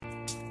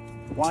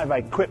Why have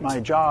I quit my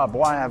job?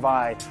 Why have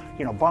I,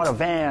 bought a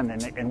van?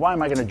 And why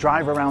am I going to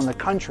drive around the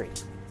country?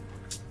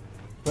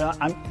 Well,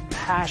 I'm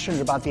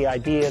passionate about the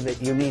idea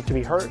that you need to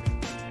be heard.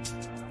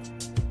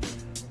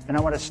 And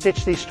I want to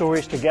stitch these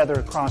stories together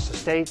across the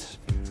states.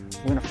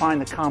 We're going to find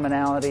the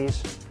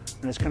commonalities.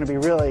 And it's going to be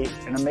really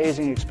an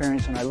amazing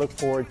experience. And I look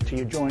forward to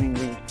you joining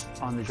me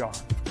on the jar.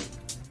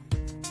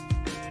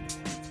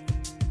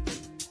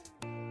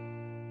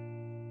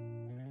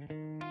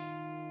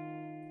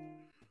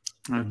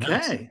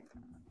 Okay.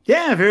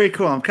 Yeah, very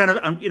cool. I'm getting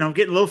a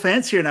little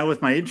fancier now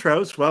with my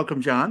intros.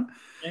 Welcome, John.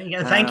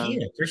 Yeah, thank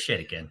you. Appreciate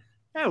it again.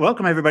 Yeah,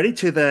 welcome everybody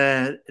to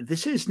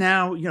this is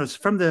now, it's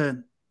from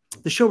the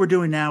show we're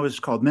doing now is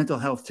called Mental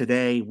Health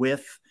Today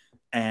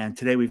and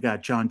today we've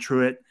got John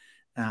Truitt.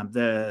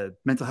 The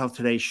Mental Health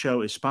Today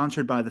show is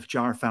sponsored by the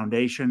JAR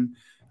Foundation.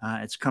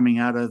 It's coming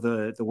out of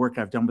the work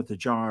I've done with the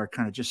JAR,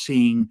 kind of just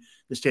seeing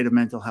the state of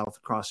mental health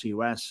across the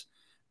U.S.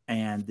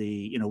 and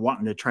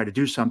wanting to try to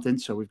do something.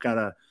 So we've got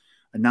a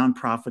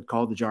nonprofit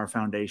called the JAR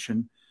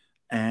Foundation,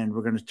 and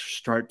we're going to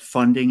start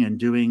funding and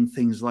doing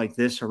things like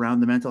this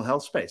around the mental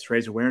health space,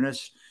 raise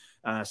awareness,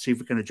 see if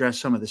we can address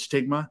some of the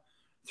stigma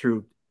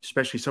through,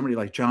 especially somebody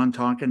like John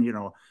talking,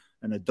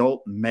 an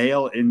adult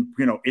male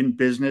in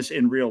business,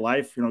 in real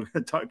life, going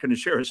to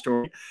share a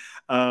story.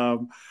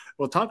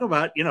 We'll talk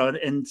about,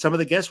 and some of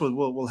the guests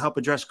will help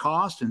address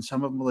cost, and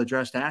some of them will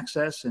address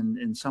access,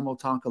 and some will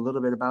talk a little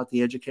bit about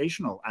the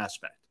educational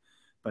aspect.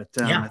 But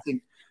I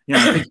think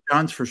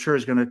John's for sure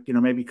is going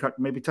to,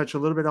 maybe touch a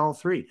little bit all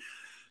three.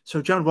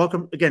 So John,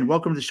 welcome to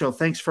the show.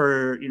 Thanks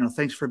for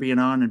being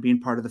on and being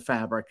part of the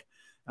fabric,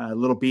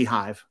 little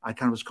beehive. I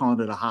kind of was calling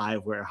it a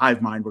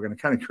hive mind we're going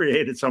to kind of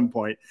create at some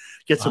point,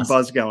 get some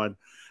buzz going.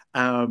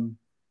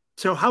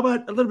 So how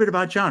about a little bit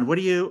about John? What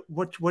are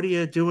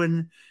you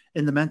doing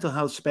in the mental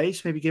health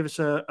space? Maybe give us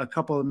a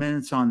couple of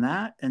minutes on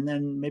that. And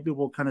then maybe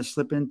we'll kind of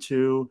slip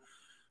into,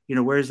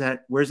 where's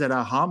that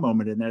aha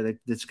moment in there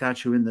that's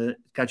got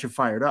you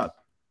fired up?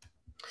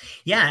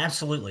 Yeah,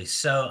 absolutely.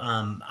 So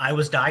I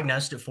was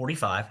diagnosed at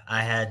 45.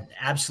 I had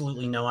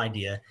absolutely no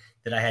idea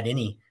that I had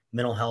any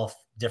mental health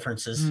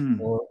differences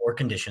or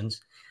conditions.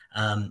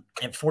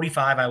 At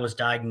 45, I was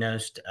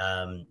diagnosed.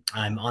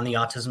 I'm on the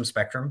autism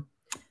spectrum.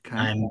 Okay.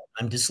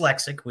 I'm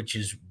dyslexic, which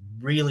is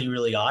really,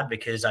 really odd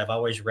because I've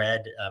always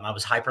read, I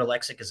was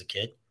hyperlexic as a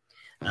kid.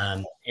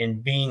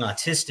 And being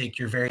autistic,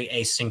 you're very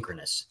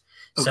asynchronous.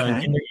 Okay. So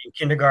in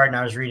kindergarten,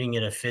 I was reading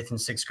at a 5th and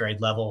 6th grade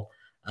level.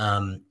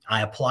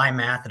 I apply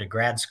math at a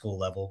grad school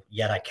level,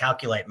 yet I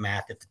calculate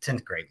math at the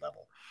 10th grade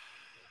level.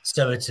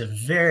 So it's a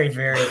very,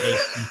 very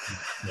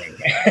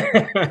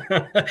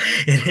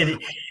thing,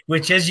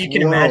 which, as you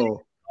can imagine,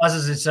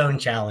 causes its own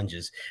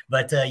challenges.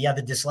 But the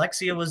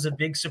dyslexia was a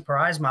big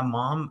surprise. My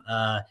mom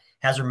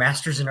has her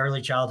master's in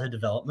early childhood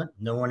development.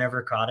 No one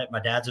ever caught it.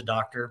 My dad's a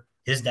doctor.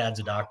 His dad's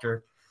a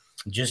doctor.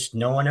 Just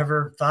no one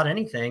ever thought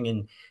anything.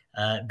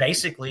 And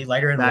basically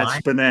later in life.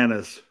 That's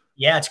bananas.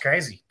 Yeah, it's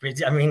crazy.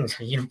 I mean,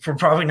 we're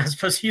probably not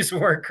supposed to use the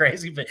word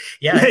crazy, but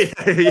we're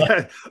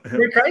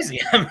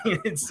crazy. I mean,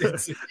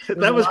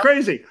 that was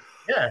crazy.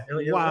 Yeah,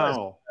 it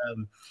wow.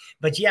 Was.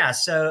 But yeah,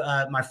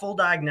 so my full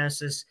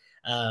diagnosis,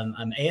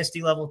 I'm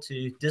ASD level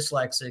 2,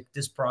 dyslexic,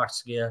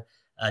 dyspraxia,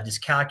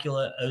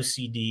 dyscalculia,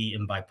 OCD,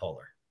 and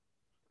bipolar.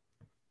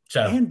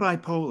 And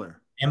bipolar.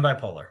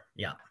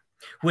 Yeah.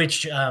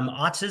 Which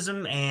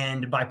autism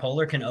and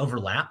bipolar can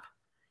overlap.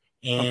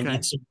 And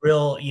it's a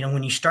real,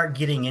 when you start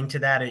getting into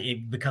that,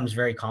 it becomes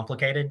very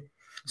complicated.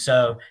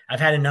 So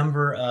I've had a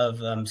number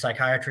of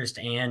psychiatrists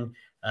and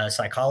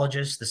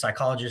psychologists. The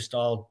psychologists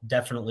all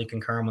definitely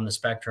concur I'm on the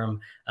spectrum.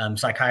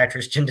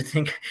 Psychiatrists tend to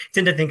think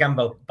I'm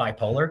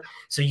bipolar.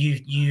 So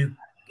you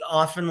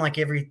often, like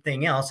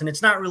everything else, and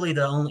it's not really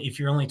if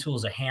your only tool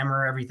is a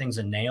hammer, everything's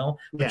a nail.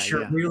 But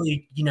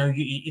really,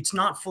 it's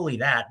not fully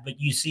that, but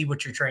you see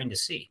what you're trained to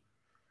see.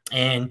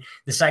 And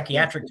the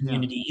psychiatric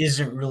community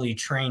isn't really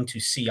trained to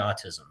see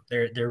autism.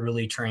 They're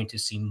really trained to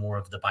see more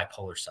of the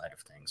bipolar side of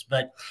things.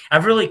 But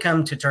I've really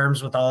come to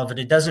terms with all of it.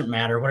 It doesn't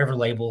matter, whatever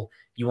label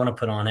you want to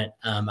put on it.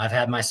 I've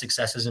had my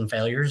successes and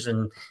failures,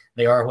 and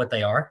they are what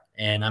they are.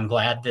 And I'm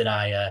glad that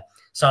I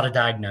sought a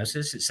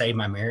diagnosis. It saved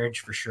my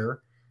marriage for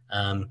sure.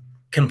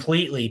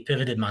 Completely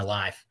pivoted my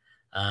life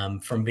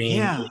from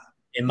being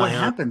in my own.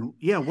 Happened?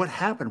 Yeah, what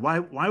happened? Why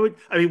would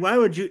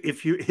you,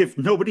 if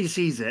nobody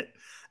sees it,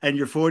 and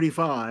you're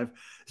 45,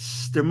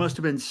 there must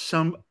have been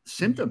some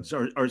symptoms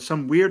or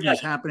some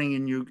weirdness happening,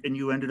 and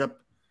you ended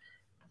up.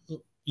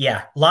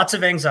 Yeah, lots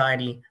of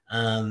anxiety,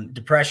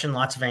 depression,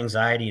 lots of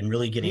anxiety, and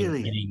really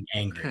getting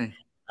angry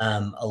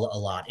a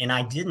lot. And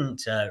I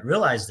didn't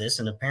realize this,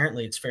 and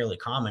apparently it's fairly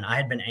common. I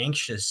had been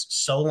anxious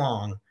so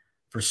long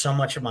for so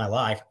much of my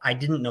life, I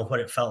didn't know what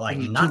it felt like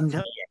not to be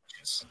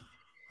anxious.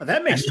 Well,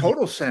 that makes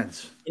total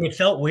sense. And it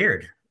felt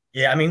weird.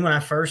 Yeah, I mean, when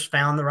I first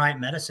found the right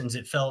medicines,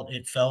 it felt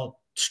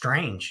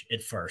strange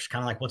at first,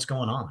 kind of like what's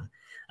going on.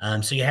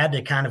 So you had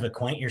to kind of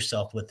acquaint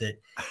yourself with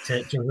it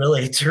to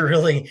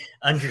really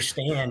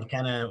understand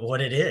kind of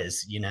what it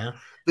is,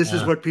 This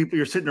is what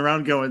you're sitting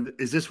around going,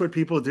 is this what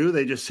people do?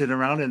 They just sit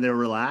around and they're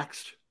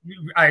relaxed?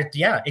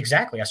 Yeah,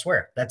 exactly. I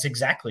swear that's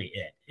exactly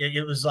it.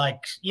 It was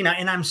like,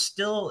 and I'm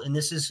still, and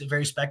this is a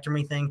very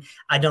spectrumy thing.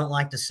 I don't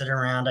like to sit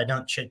around. I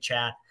don't chit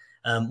chat.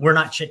 We're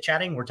not chit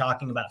chatting. We're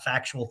talking about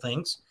factual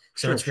things.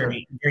 So it's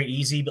very, very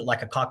easy, but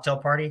like a cocktail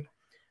party,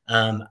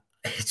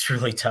 it's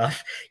really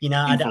tough.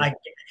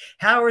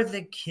 How are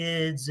the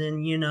kids?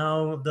 And,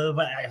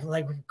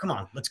 like, come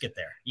on, let's get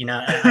there.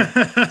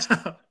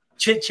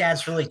 Chit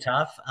chat's really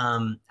tough.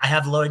 I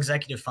have low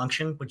executive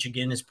function, which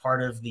again is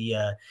part of the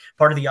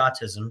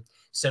autism.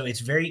 So it's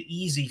very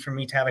easy for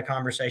me to have a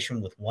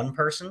conversation with one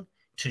person.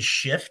 To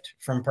shift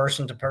from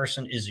person to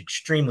person is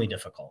extremely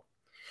difficult.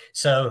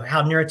 So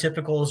how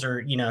neurotypicals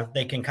are,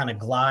 they can kind of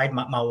glide.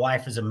 My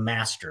wife is a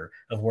master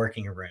of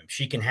working a room.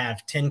 She can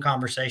have 10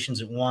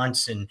 conversations at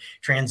once and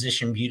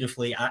transition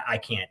beautifully. I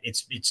can't.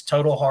 It's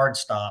total hard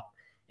stop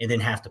and then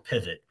have to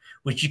pivot,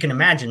 which you can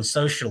imagine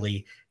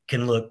socially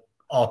can look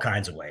all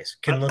kinds of ways.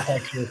 Can look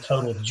like you're a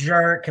total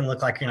jerk, can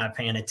look like you're not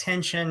paying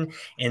attention.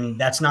 And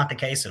that's not the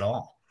case at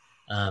all.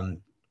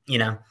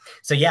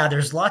 So yeah,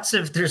 there's lots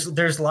of dynamics.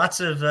 It's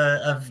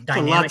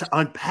a lot to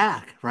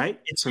unpack,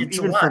 right? It's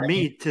even for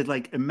me to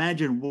like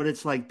imagine what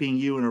it's like being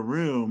you in a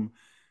room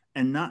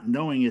and not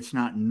knowing it's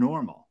not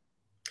normal.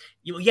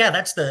 Yeah,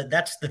 that's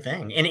the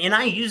thing. And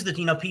I use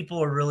that,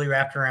 people are really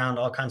wrapped around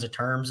all kinds of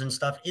terms and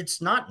stuff.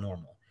 It's not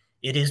normal.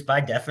 It is by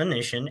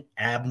definition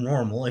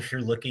abnormal if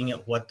you're looking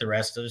at what the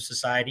rest of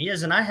society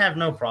is. And I have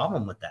no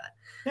problem with that.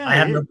 Yeah, I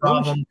have no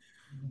problem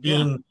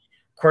being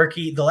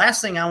quirky. The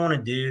last thing I want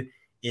to do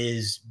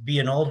is be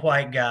an old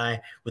white guy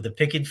with a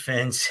picket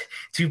fence,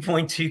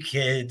 2.2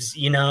 kids,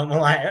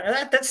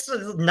 that's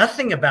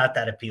nothing about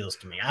that appeals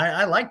to me.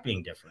 I like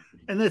being different.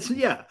 And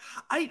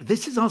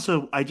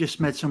I just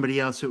met somebody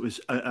else. It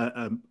was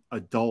a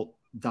adult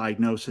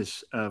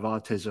diagnosis of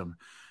autism.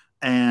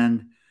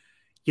 And,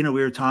 we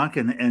were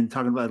talking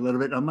about it a little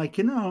bit. I'm like,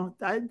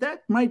 that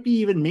might be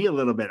even me a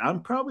little bit.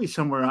 I'm probably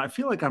somewhere. I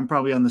feel like I'm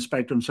probably on the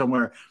spectrum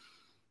somewhere.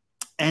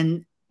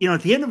 And,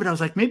 at the end of it, I was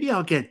like, maybe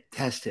I'll get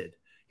tested.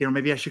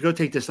 Maybe I should go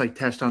take this like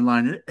test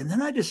online. And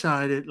then I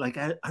decided, like,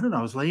 I don't know,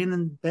 I was laying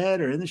in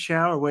bed or in the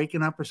shower,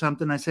 waking up or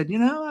something. I said,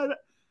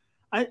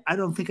 I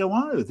don't think I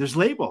want to. There's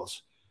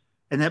labels.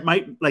 And that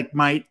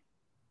might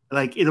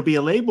it'll be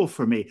a label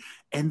for me.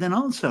 And then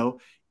also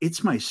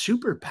it's my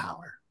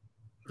superpower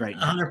right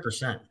now.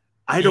 100%.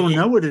 I don't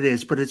know what it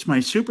is, but it's my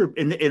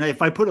and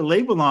if I put a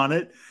label on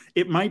it,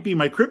 it might be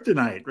my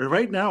kryptonite.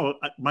 Right now,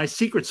 my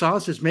secret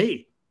sauce is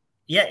me.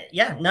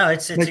 Yeah. No,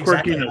 it's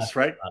exactly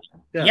right.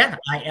 Yeah.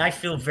 I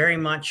feel very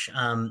much,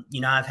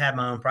 I've had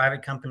my own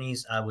private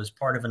companies. I was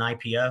part of an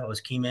IPO. I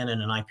was key man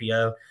in an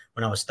IPO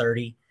when I was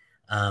 30.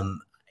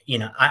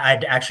 I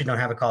actually don't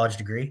have a college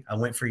degree. I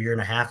went for a year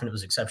and a half and it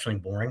was exceptionally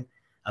boring.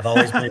 I've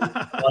always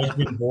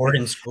been bored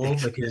in school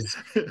because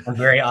I'm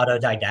very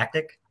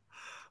autodidactic.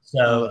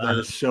 So that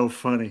is so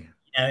funny.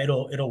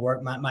 It'll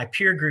work. My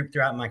peer group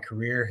throughout my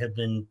career have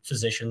been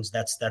physicians.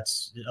 I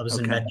was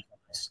in med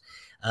device.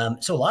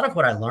 So a lot of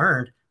what I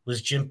learned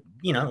was it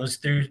was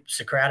through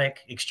Socratic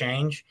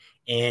exchange,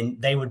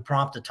 and they would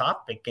prompt a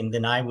topic, and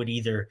then I would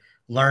either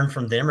learn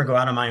from them or go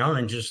out on my own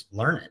and just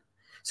learn it.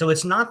 So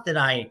it's not that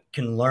I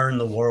can learn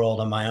the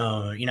world on my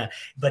own,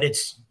 but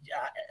it's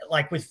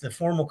like with the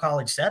formal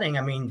college setting.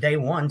 I mean, day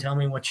one, tell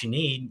me what you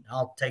need.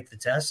 I'll take the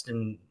test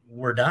and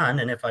we're done.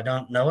 And if I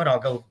don't know it, I'll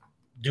go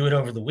do it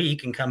over the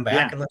week and come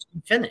back and let's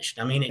be finished.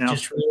 I mean,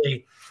 just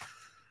really,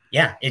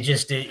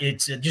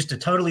 it's just a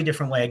totally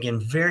different way. Again,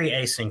 very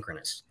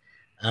asynchronous.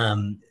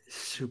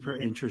 Super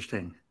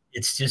interesting.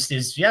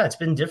 It's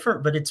been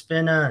different, but it's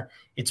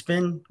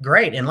been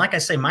great. And like I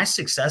say, my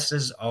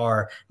successes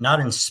are not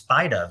in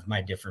spite of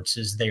my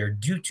differences. They are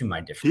due to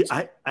my differences.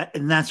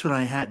 And that's what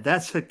I had.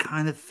 That's the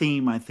kind of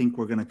theme I think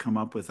we're going to come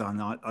up with on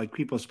like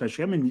people,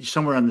 especially, I mean,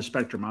 somewhere on the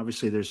spectrum,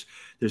 obviously you're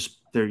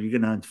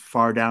going to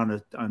far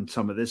down on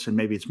some of this and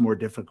maybe it's more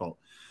difficult.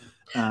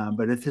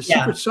 But if the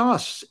secret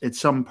sauce, it's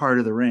some part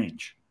of the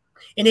range.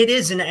 And it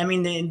is. And I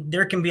mean,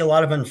 there can be a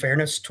lot of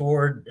unfairness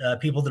toward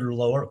people that are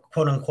lower,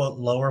 quote unquote,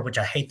 lower, which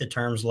I hate the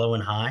terms low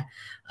and high.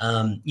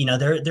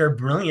 There are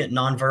brilliant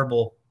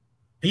nonverbal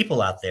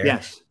people out there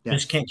who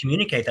just can't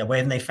communicate that way.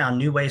 And they found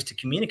new ways to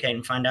communicate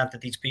and find out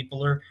that these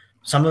people are,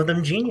 some of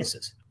them,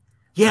 geniuses.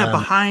 Yeah.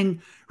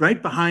 behind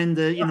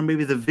the,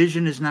 maybe the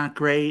vision is not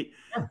great,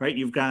 right?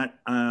 You've got,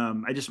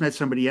 I just met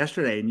somebody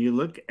yesterday and you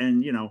look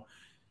and,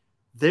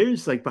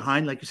 there's like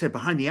you said,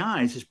 behind the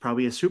eyes is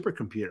probably a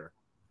supercomputer.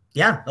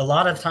 Yeah, a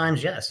lot of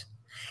times, yes.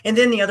 And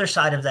then the other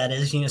side of that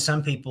is,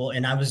 some people,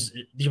 and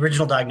the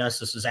original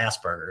diagnosis was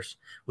Asperger's,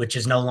 which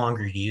is no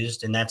longer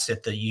used. And that's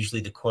at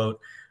usually the quote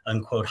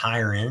unquote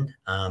higher end.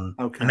 I'm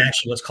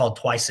actually what's called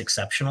twice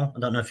exceptional. I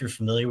don't know if you're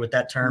familiar with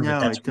that term. No,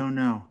 I don't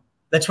know.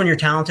 That's when you're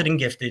talented and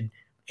gifted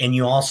and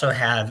you also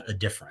have a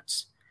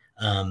difference.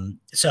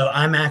 So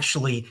I'm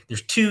actually,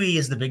 there's 2E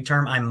is the big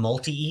term. I'm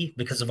multi-E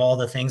because of all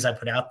the things I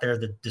put out there,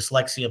 the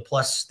dyslexia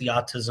plus the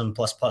autism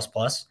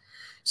plus.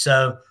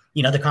 So,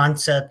 the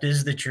concept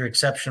is that you're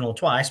exceptional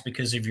twice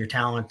because of your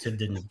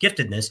talented and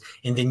giftedness.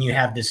 And then you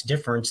have this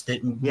difference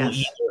that will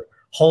either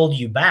hold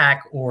you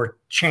back or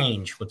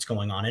change what's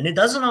going on. And it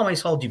doesn't always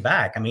hold you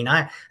back. I mean,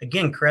 I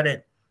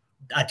credit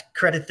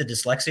the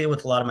dyslexia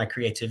with a lot of my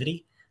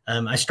creativity.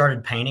 I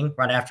started painting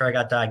right after I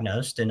got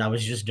diagnosed, and I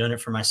was just doing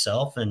it for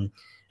myself. And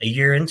a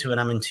year into it,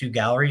 I'm in 2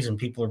 galleries and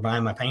people are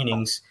buying my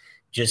paintings.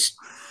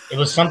 It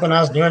was something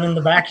I was doing in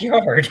the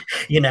backyard,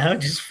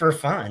 just for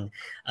fun.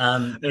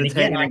 And it's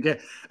again,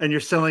 and you're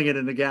selling it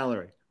in the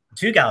gallery.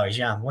 2 galleries,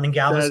 yeah, one in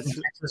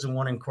Galveston, Texas, and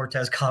one in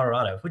Cortez,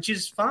 Colorado, which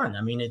is fun.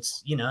 I mean,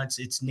 it's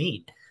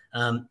neat.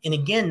 And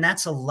again,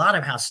 that's a lot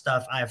of how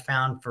stuff I have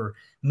found for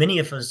many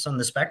of us on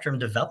the spectrum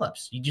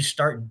develops. You just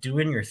start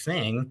doing your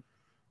thing,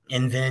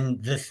 and then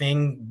the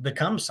thing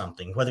becomes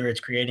something, whether it's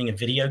creating a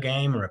video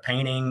game or a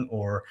painting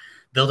or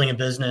building a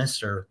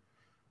business, or,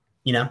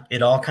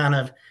 it all kind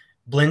of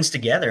blends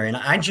together. And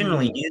I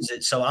generally use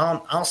it. So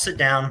I'll sit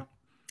down,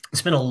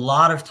 spend a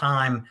lot of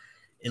time.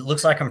 It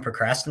looks like I'm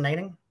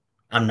procrastinating.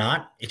 I'm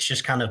not. It's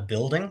just kind of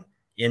building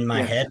in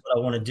my head what I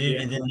want to do.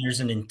 Yeah. And then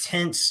there's an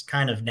intense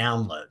kind of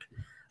download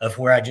of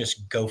where I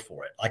just go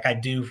for it. Like I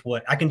do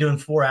what I can do in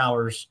 4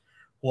 hours,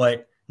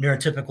 what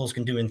neurotypicals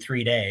can do in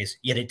 3 days,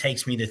 yet it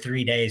takes me the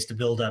 3 days to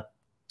build up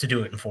to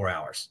do it in 4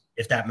 hours,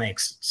 if that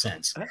makes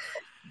sense.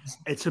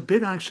 It's a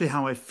bit actually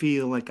how I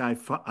feel like I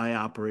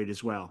operate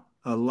as well.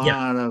 A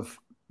lot of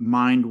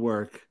mind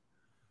work,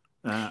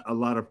 a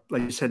lot of,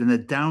 like you said, and the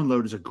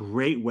download is a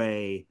great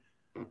way.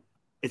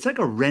 It's like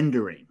a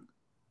rendering.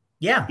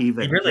 Yeah,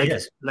 even it really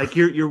is. Like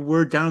your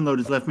word download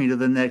has left me to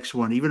the next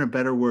one. Even a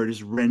better word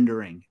is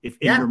rendering, in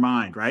your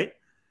mind, right?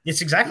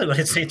 It's exactly what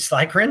it's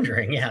like,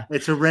 rendering. Yeah,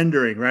 it's a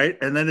rendering, right?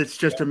 And then it's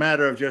just a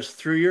matter of just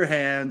through your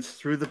hands,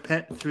 through the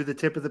pen, through the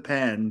tip of the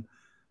pen,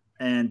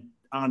 and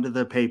onto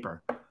the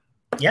paper.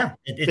 Yeah,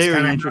 it's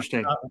very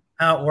interesting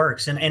how it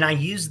works. And I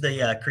use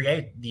the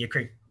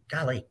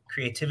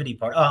creativity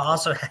part. I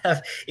also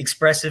have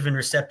expressive and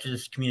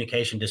receptive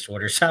communication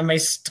disorder, so I may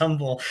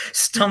stumble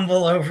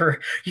over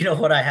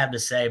what I have to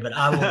say, but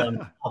I will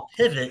I'll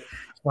pivot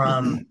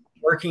from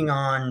working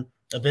on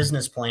a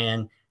business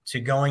plan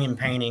to going and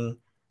painting,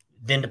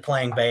 then to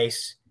playing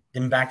bass,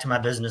 then back to my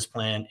business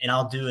plan, and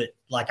I'll do it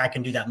like I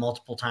can do that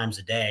multiple times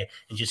a day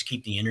and just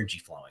keep the energy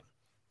flowing.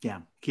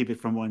 Yeah, keep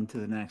it from one to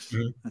the next.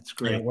 Mm-hmm. That's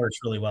great. And it works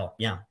really well.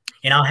 Yeah.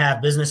 And I'll have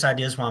business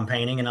ideas while I'm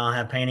painting, and I'll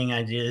have painting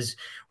ideas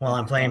while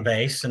I'm playing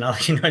bass, and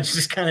it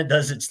just kind of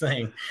does its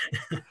thing.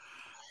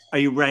 Are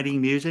you writing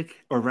music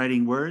or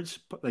writing words?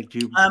 Like, do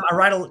you? I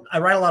write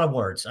a lot of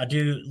words. I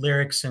do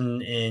lyrics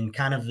and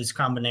kind of this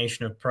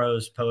combination of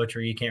prose,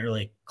 poetry. You can't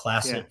really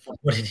class it for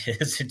what it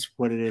is. It's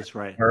what it is,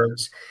 right?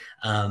 Words.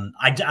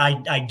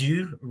 I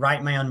do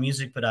write my own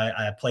music, but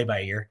I play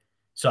by ear.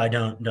 So I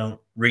don't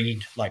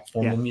read like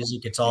formal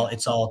music. It's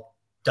all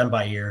done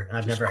by ear. And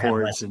I've never had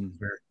lessons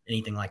or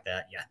anything like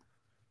that.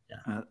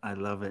 Yeah. I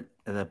love it.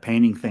 The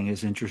painting thing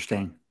is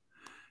interesting.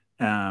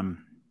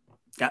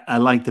 I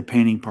like the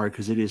painting part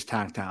because it is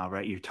tactile,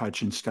 right? You're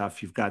touching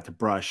stuff. You've got the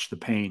brush, the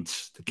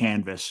paints, the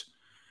canvas.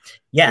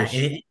 Yeah,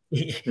 it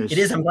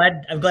is. I'm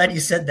glad you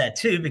said that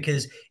too,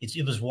 because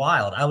it was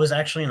wild. I was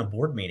actually in a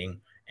board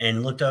meeting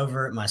and looked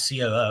over at my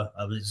COO.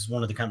 I was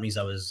one of the companies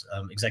I was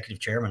executive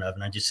chairman of.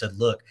 And I just said,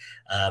 look,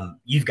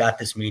 you've got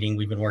this meeting.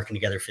 We've been working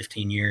together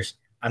 15 years.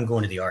 I'm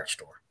going to the art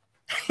store.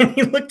 And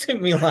he looked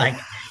at me like,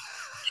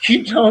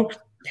 you don't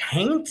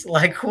paint?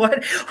 Like,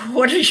 what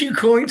are you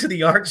going to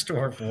the art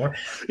store for?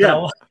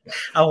 Yeah.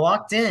 I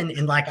walked in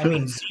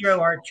and zero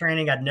art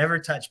training. I'd never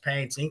touched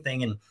paints,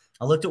 anything. And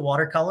I looked at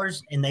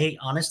watercolors, and they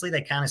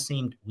kind of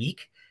seemed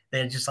weak.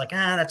 They're just like,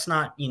 that's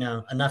not,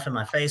 enough in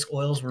my face.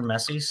 Oils were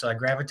messy. So I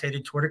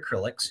gravitated toward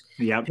acrylics.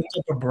 Yeah. Picked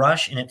up a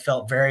brush, and it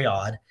felt very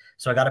odd.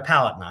 So I got a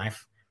palette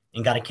knife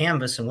and got a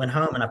canvas and went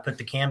home, and I put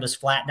the canvas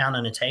flat down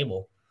on a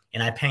table,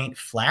 and I paint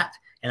flat,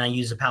 and I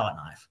use a palette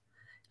knife.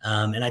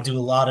 And I do a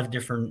lot of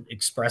different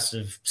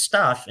expressive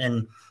stuff.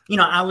 And,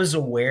 I was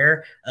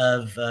aware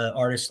of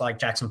artists like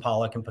Jackson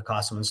Pollock and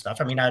Picasso and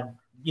stuff. I mean, I'm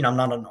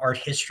not an art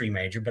history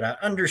major, but I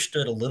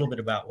understood a little bit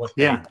about what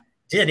they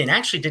did, and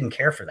actually didn't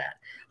care for that.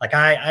 Like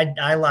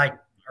I like,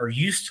 or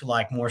used to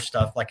like, more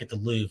stuff like at the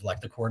Louvre, like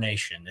the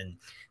Coronation and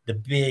the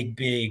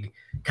big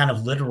kind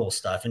of literal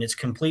stuff. And it's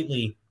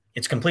completely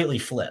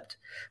flipped.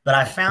 But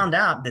I found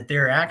out that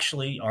there are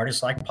actually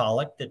artists like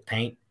Pollock that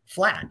paint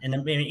flat.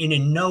 And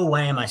in no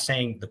way am I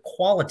saying the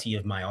quality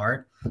of my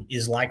art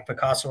is like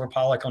Picasso or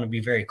Pollock. I want to be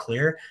very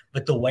clear,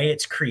 but the way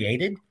it's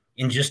created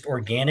and just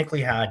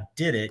organically how I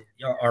did it,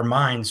 our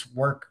minds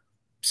work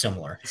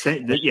similar.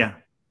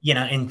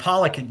 And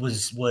Pollock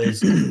was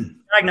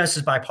diagnosed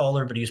as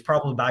bipolar, but he was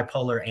probably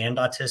bipolar and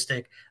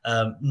autistic.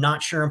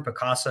 Not sure in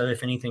Picasso,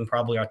 if anything,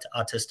 probably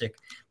autistic,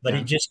 but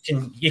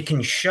it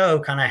can show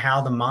kind of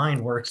how the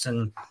mind works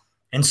in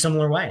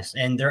similar ways.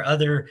 And there are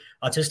other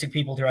autistic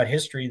people throughout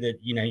history that,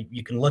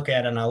 you can look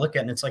at, and I look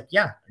at, and it's like,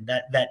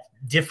 that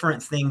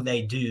different thing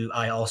they do,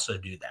 I also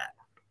do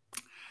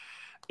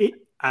that.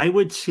 I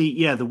would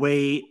see, the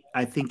way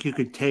I think you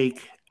could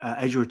take,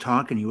 as you were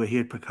talking, you would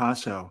hear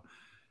Picasso,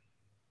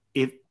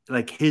 if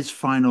like his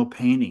final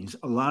paintings,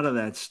 a lot of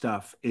that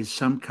stuff is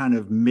some kind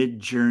of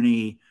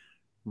mid-journey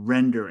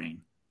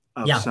rendering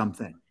of Yeah.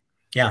 something.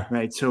 Yeah.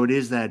 Right. So it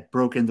is that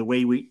broken, the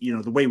way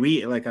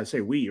we, like I say,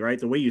 right.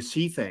 The way you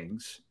see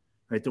things,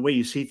 right. The way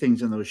you see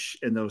things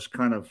in those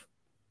kind of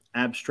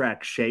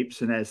abstract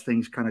shapes. And as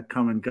things kind of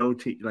come and go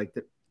to like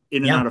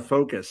in and Yeah. out of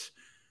focus,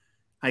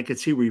 I could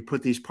see where you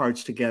put these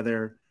parts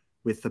together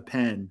with the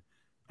pen.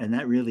 And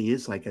that really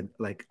is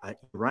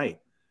right.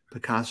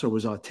 Picasso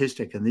was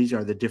autistic, and these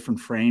are the different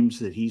frames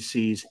that he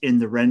sees in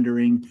the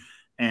rendering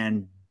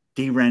and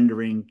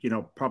de-rendering.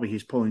 Probably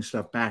he's pulling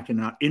stuff back and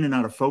not in and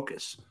out of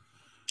focus.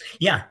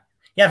 Yeah.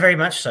 Yeah, very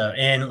much so.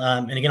 And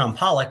again, on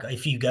Pollock,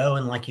 if you go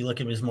and like you look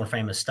at his more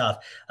famous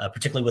stuff,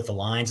 particularly with the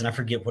lines, and I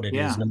forget what it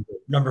is,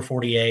 number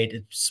 48.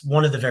 It's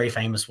one of the very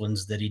famous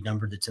ones that he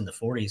numbered that's in the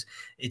 40s.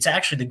 It's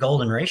actually the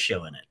golden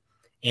ratio in it.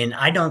 And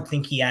I don't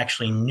think he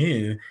actually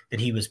knew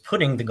that he was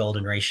putting the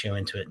golden ratio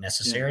into it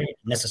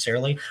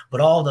necessarily. But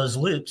all those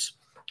loops,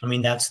 I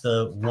mean, that's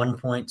the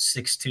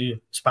 1.62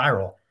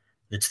 spiral.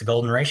 That's the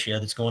golden ratio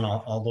that's going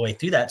all the way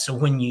through that. So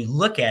when you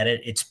look at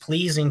it, it's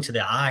pleasing to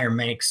the eye or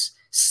makes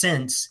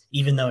sense,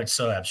 even though it's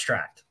so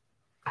abstract.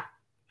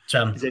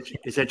 So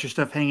is that your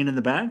stuff hanging in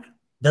the back?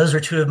 Those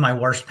are two of my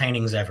worst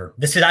paintings ever.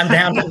 I'm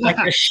down to like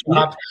a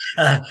shop.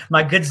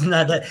 My goods,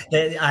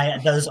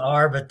 those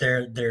are, but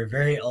they're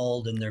very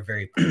old and they're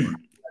very poor.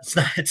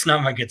 It's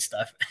not my good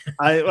stuff.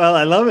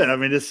 I love it. I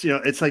mean,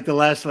 it's like the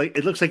last,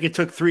 it looks like it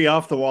took 3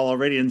 off the wall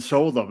already and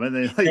sold them. And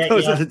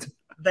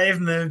they've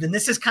moved. And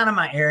this is kind of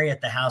my area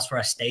at the house where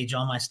I stage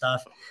all my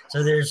stuff.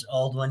 So there's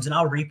old ones and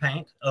I'll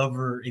repaint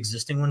over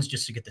existing ones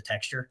just to get the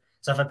texture.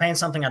 So if I paint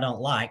something I don't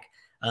like,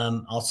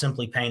 I'll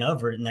simply paint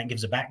over it and that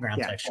gives a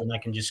background texture and I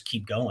can just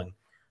keep going.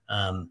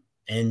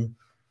 And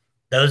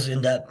those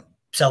end up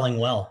selling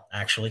well,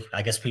 actually.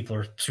 I guess people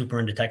are super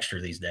into texture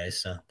these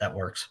days, so that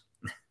works.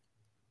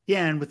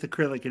 Yeah, and with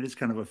acrylic, it is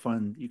kind of a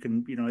fun,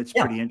 it's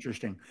pretty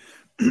interesting.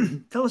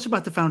 Tell us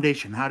about the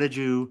foundation. How did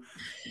you've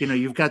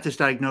got this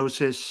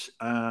diagnosis,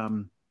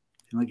 and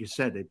like you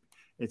said,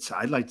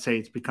 I'd like to say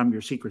it's become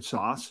your secret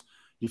sauce.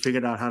 You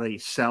figured out how to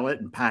sell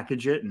it and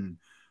package it and,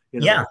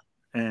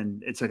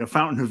 and it's like a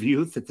fountain of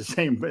youth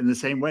in the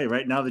same way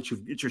right now that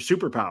it's your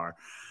superpower.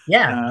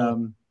 Yeah. I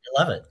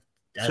love it.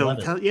 So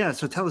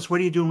tell us, what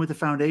are you doing with the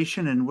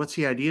foundation and what's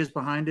the ideas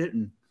behind it?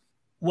 And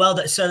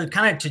so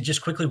kind of to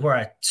just quickly where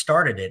I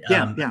started it.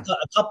 A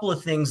couple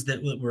of things that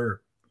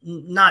were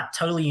not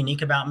totally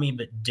unique about me,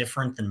 but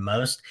different than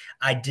most.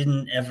 I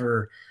didn't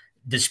ever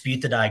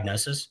dispute the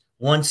diagnosis.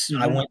 Once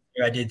I went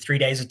through, I did 3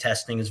 days of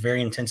testing. It was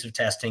very intensive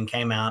testing,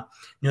 came out,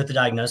 knew what the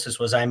diagnosis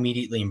was. I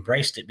immediately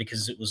embraced it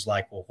because it was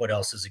like, well, what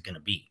else is it going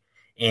to be?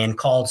 And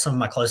called some of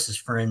my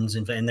closest friends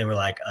and they were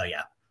like, oh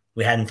yeah,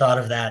 we hadn't thought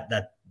of that.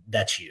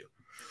 That's you.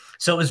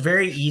 So it was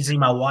very easy.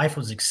 My wife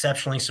was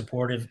exceptionally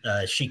supportive.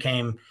 She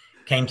came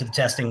to the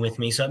testing with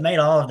me. So it made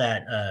all of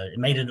that, it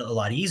made it a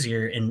lot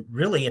easier. And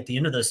really at the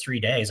end of those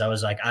 3 days, I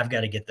was like, I've got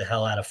to get the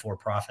hell out of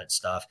for-profit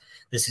stuff.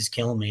 This is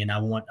killing me. And I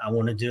want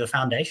to do a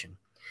foundation.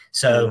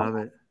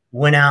 So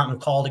went out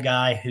and called a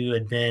guy who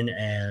had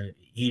been,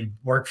 he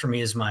worked for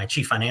me as my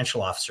chief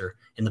financial officer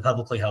in the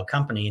publicly held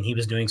company. And he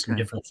was doing some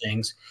different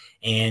things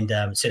and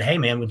said, hey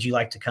man, would you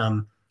like to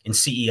come and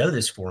CEO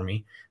this for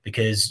me?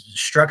 Because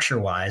structure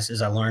wise,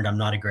 as I learned, I'm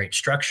not a great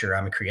structure.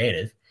 I'm a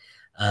creative.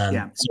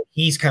 So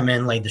he's come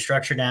in, laid the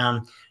structure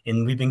down,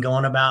 and we've been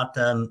going about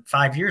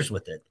 5 years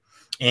with it.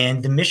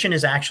 And the mission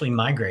has actually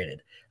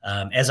migrated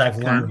as I've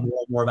learned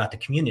more about the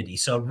community.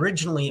 So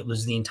originally it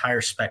was the entire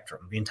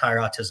spectrum, the entire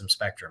autism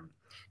spectrum,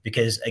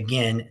 because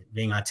again,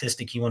 being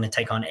autistic, you want to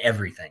take on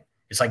everything.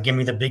 It's like, give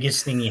me the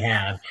biggest thing you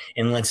have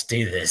and let's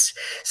do this.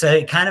 So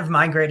it kind of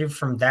migrated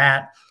from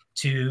that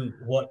to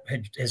what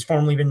has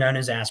formerly been known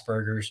as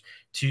Asperger's,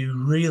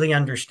 to really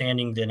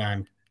understanding that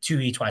I'm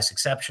 2E twice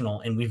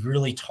exceptional, and we've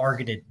really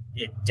targeted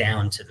it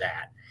down to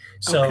that.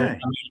 So I mean,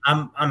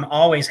 I'm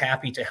always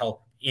happy to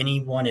help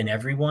anyone and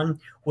everyone.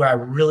 Where I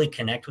really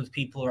connect with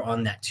people are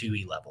on that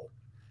 2E level.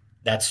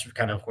 That's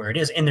kind of where it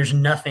is. And there's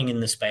nothing in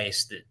the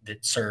space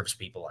that serves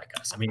people like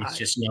us. I mean, it's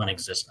just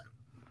non-existent.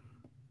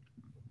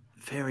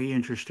 Very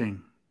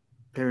interesting.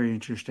 Very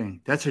interesting.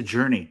 That's a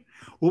journey.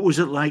 What was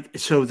it like?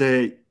 So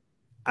we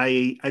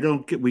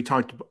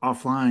talked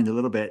offline a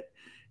little bit.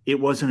 It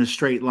wasn't a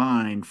straight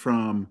line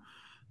from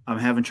I'm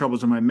having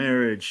troubles in my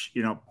marriage,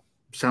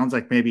 sounds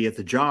like maybe at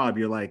the job,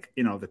 you're like,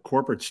 the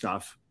corporate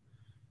stuff,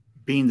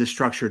 being the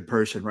structured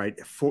person, right?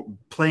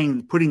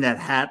 Putting that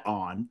hat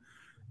on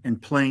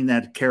and playing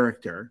that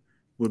character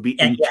would be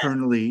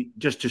internally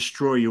just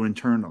destroy you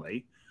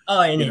internally.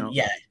 Oh, and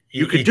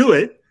you could do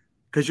it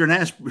because you're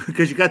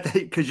because you got that,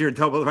 because you're a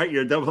double, right?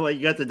 You're a double,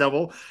 you got the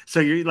double. So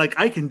you're like,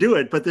 I can do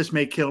it, but this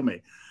may kill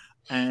me.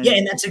 And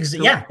that's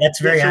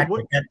that's very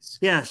accurate.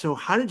 So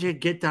how did you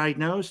get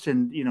diagnosed,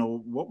 and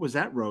what was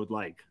that road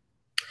like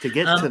to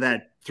get to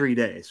that 3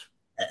 days?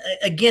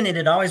 Again, it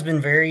had always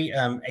been very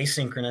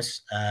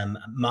asynchronous.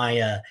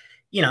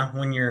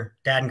 When your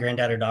dad and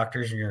granddad are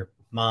doctors and your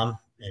mom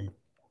and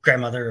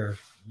grandmother, or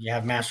you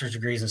have master's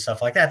degrees and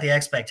stuff like that, the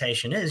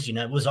expectation is,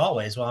 it was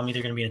always, well, I'm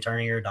either going to be an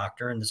attorney or a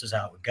doctor, and this is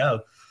how it would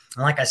go.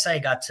 And like I say,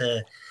 got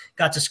to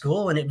got to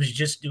school, and it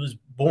was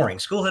boring.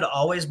 School had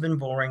always been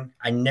boring.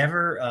 I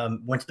never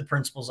went to the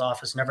principal's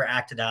office, never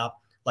acted out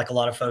like a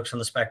lot of folks on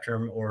the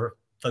spectrum or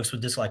folks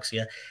with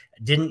dyslexia.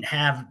 Didn't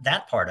have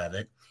that part of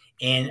it.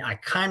 And I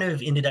kind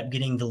of ended up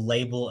getting the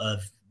label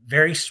of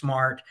very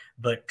smart,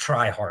 but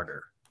try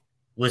harder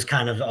was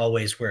kind of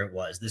always where it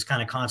was, this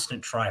kind of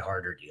constant try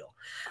harder deal.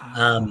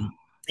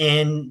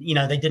 And,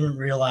 they didn't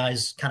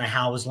realize kind of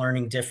how I was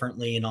learning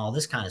differently and all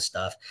this kind of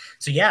stuff.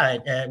 So, yeah,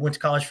 I went to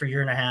college for a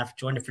year and a half,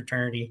 joined a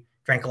fraternity,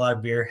 drank a lot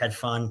of beer, had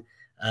fun,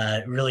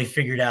 really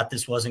figured out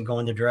this wasn't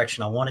going the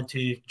direction I wanted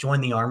to.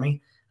 Joined the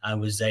Army. I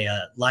was a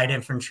light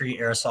infantry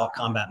air assault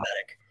combat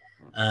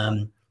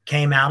medic.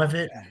 Came out of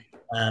it,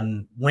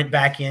 went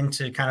back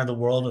into kind of the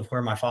world of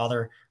where my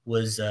father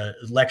was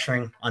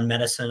lecturing on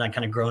medicine. I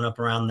kind of grown up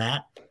around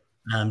that.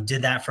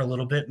 Did that for a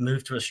little bit,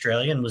 moved to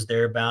Australia, and was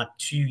there about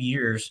 2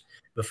 years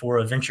before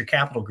a venture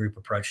capital group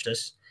approached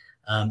us.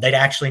 They'd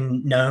actually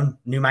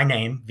knew my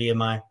name via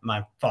my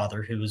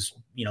father, who was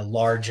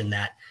large in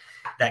that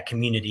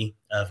community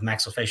of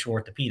maxillofacial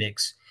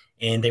orthopedics,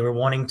 and they were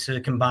wanting to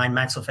combine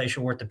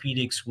maxillofacial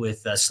orthopedics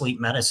with sleep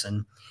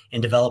medicine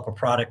and develop a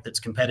product that's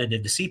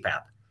competitive to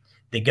CPAP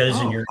that goes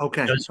in your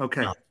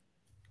mouth.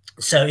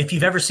 So if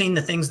you've ever seen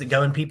the things that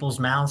go in people's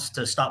mouths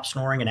to stop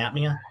snoring and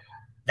apnea,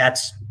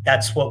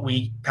 that's what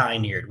we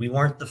pioneered. We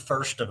weren't the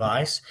first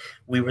device.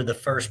 We were the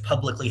first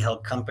publicly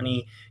held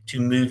company to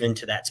move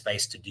into that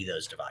space to do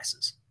those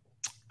devices.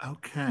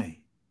 Okay.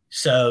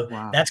 So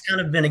that's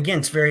kind of been, again,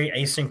 it's very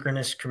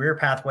asynchronous career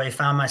pathway.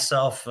 Found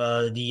myself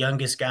the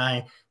youngest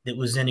guy that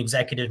was in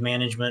executive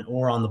management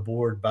or on the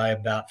board by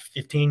about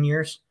 15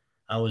 years.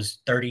 I was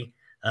 30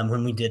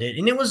 when we did it.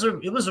 And it was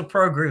a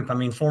pro group. I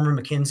mean, former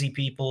McKinsey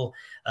people,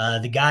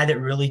 the guy that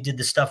really did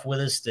the stuff with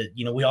us that,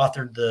 we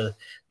authored the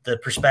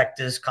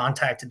prospectus,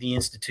 contacted the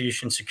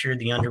institution, secured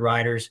the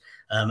underwriters.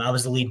 I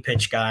was the lead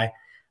pitch guy.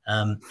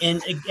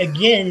 And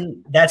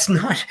again, that's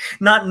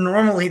not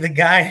normally the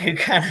guy who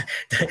kind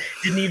of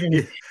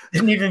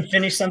didn't even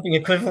finish something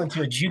equivalent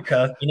to a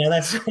JUCO.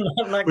 That's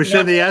not we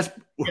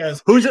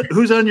should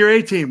who's on your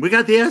A team? We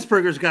got the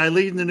Asperger's guy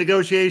leading the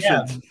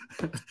negotiations.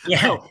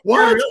 Yeah. Oh,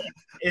 what? Really,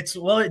 it's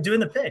doing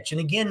the pitch. And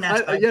again,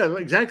 that's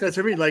exactly. That's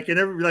what I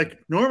mean.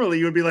 Normally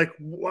you would be like,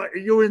 what, are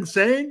you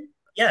insane?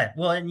 Yeah.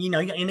 Well, and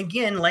and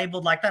again,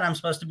 labeled like that, I'm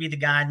supposed to be the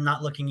guy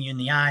not looking you in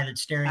the eye,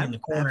 that's staring in the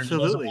corner and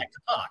doesn't like to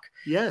talk.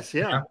 Yes.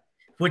 Yeah.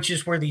 Which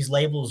is where these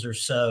labels are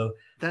so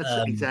that's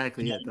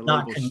exactly it. The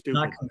not label's stupid.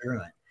 Not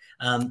congruent.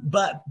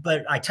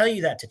 But I tell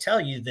you that to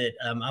tell you that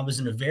I was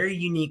in a very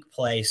unique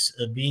place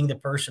of being the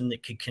person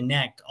that could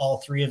connect all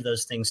three of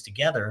those things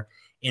together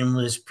and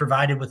was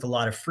provided with a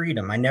lot of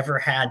freedom. I never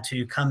had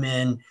to come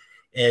in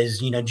as,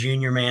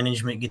 junior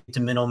management, get to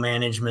middle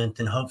management,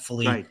 and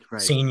hopefully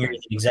senior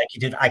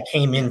executive. I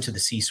came into the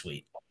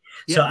C-suite.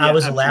 So I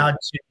was allowed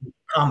to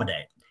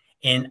accommodate.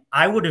 And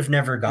I would have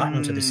never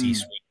gotten to the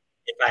C-suite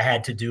if I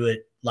had to do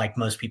it like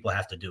most people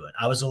have to do it.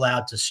 I was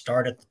allowed to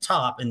start at the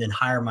top and then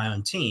hire my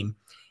own team.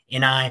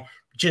 And I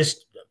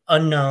just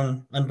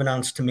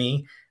unbeknownst to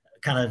me,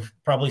 kind of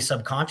probably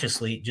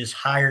subconsciously just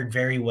hired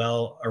very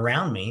well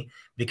around me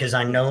because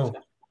I know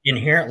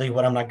inherently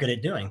what I'm not good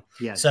at doing.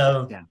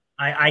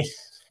 I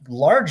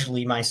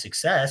largely my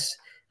success,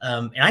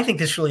 and I think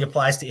this really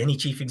applies to any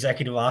chief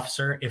executive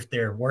officer, if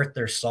they're worth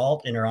their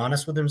salt and are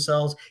honest with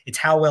themselves, it's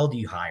how well do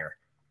you hire?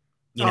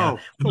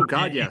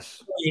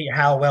 Yes.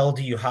 How well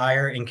do you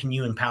hire, and can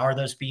you empower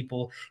those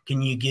people?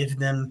 Can you give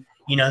them,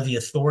 the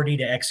authority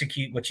to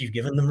execute what you've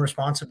given them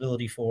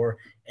responsibility for,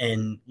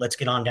 and let's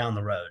get on down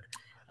the road.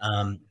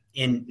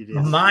 In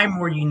my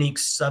more unique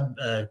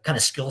kind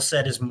of skill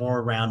set is more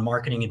around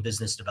marketing and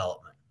business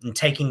development and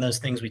taking those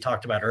things we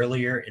talked about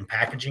earlier and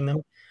packaging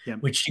them,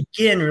 which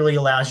again really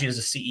allows you as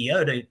a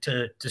CEO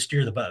to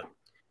steer the boat,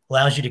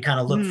 allows you to kind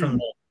of look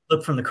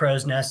from the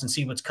crow's nest and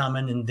see what's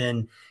coming, and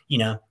then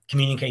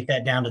communicate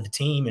that down to the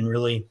team and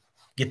really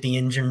get the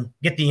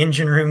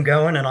engine room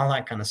going and all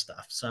that kind of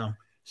stuff. So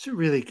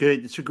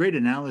it's a great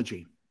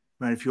analogy,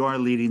 right? If you are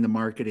leading the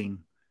marketing,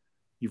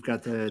 you've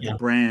got the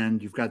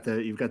brand, you've got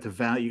the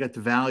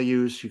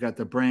values, you got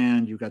the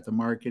brand, you got the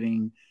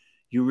marketing.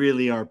 You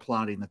really are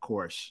plotting the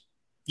course.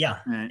 Yeah,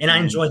 and I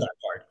enjoy that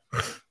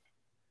part.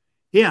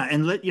 Yeah,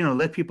 and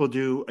let people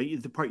do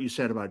the part you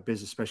said about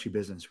business, especially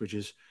business, which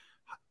is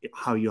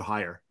how you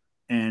hire,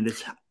 and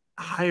it's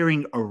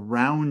hiring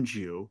around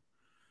you.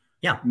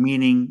 Yeah,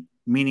 meaning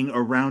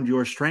around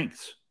your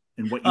strengths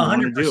and what you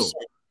want to do.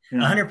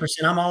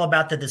 100%. I'm all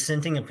about the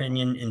dissenting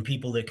opinion in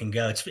people that can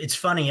go. It's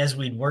funny, as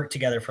we'd worked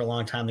together for a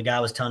long time, the guy I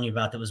was telling you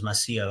about that was my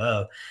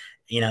COO,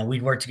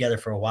 we'd worked together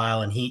for a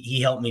while, and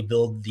he helped me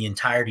build the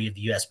entirety of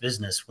the U.S.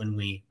 business when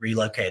we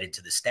relocated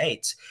to the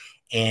States.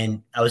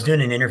 And I was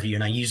doing an interview,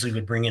 and I usually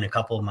would bring in a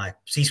couple of my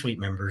C-suite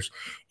members,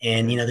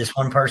 and, this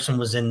one person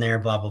was in there,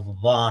 blah, blah, blah,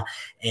 blah.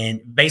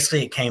 And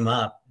basically it came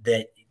up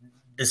that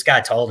this guy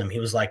told him, he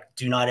was like,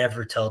 do not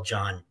ever tell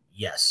John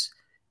yes.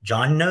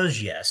 John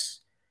knows yes.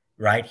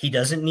 right? He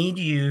doesn't need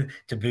you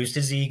to boost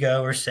his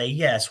ego or say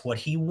yes. What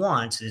he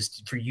wants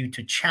is for you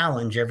to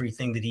challenge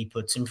everything that he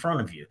puts in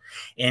front of you.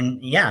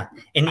 And yeah,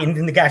 and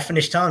then the guy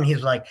finished telling me, he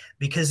was like,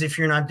 because if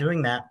you're not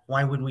doing that,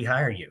 why would we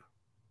hire you?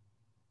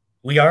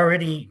 We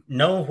already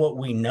know what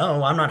we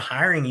know. I'm not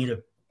hiring you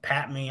to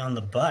pat me on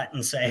the butt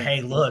and say,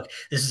 hey, look,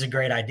 this is a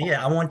great idea.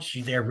 I want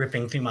you there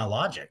ripping through my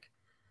logic.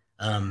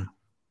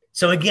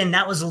 So again,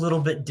 that was a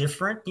little bit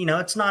different.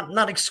 It's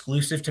not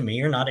exclusive to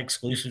me or not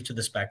exclusive to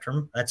the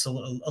spectrum. That's a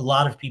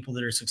lot of people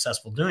that are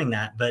successful doing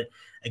that. But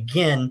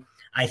again,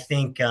 I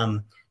think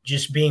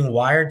just being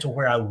wired to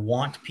where I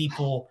want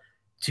people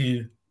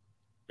to,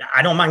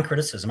 I don't mind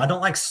criticism. I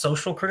don't like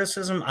social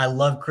criticism. I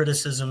love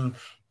criticism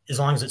as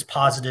long as it's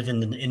positive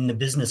in the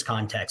business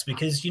context,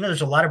 because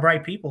there's a lot of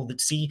bright people that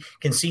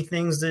can see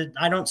things that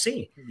I don't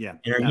see. Yeah.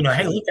 And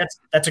hey, look,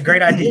 that's a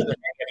great idea, but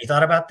have you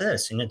thought about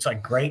this? And it's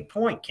like, great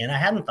point, Ken. I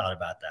hadn't thought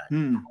about that.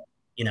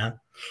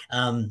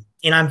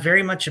 And I'm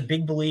very much a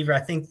big believer. I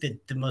think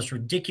that the most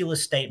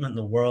ridiculous statement in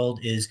the world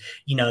is,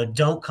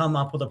 don't come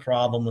up with a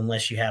problem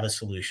unless you have a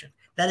solution.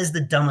 That is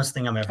the dumbest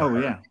thing I've ever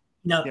heard.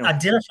 Yeah.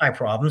 Identify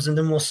problems and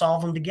then we'll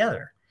solve them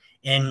together.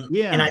 And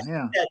I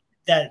think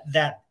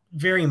that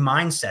very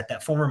mindset,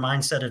 that former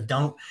mindset of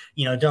don't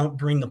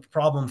bring the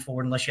problem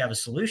forward unless you have a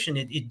solution.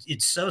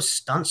 It so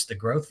stunts the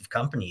growth of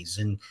companies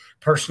and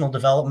personal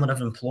development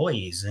of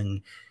employees,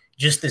 and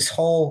just this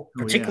whole,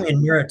 particularly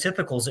in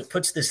neurotypicals, it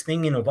puts this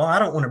thing in I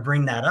don't want to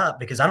bring that up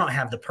because I don't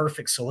have the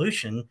perfect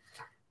solution.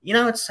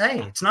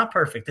 It's not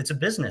perfect. It's a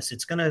business.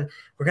 We're going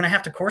to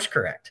have to course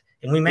correct,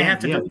 and we may have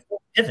to do a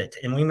pivot,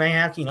 and we may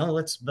have,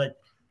 but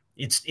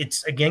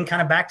it's again,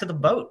 kind of back to the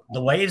boat.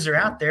 The waves are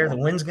out there. The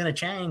wind's going to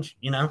change,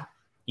 You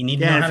need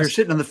to know if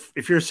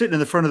you're sitting in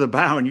the front of the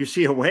bow and you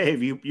see a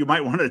wave, you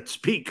might want to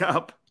speak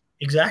up.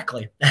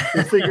 Exactly.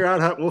 We'll figure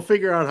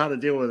out how to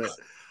deal with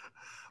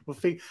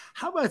it.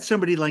 How about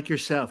somebody like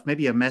yourself?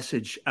 Maybe a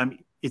message.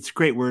 It's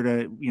great. We're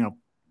at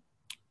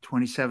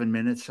 27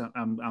 minutes.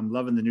 I'm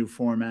loving the new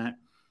format.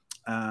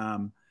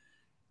 How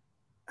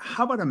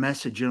about a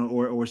message,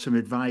 or some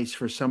advice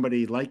for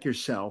somebody like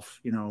yourself,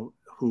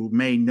 who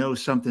may know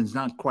something's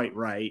not quite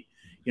right,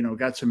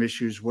 got some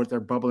issues, what they're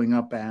bubbling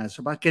up as,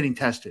 about getting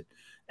tested.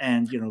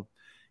 And,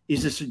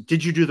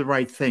 did you do the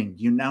right thing?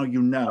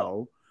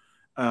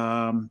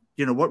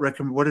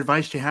 What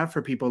advice do you have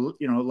for people,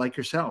 like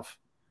yourself?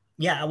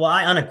 Yeah, well,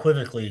 I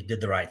unequivocally did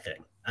the right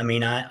thing. I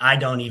mean, I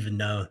don't even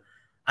know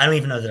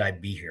that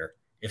I'd be here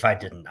if I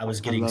didn't. I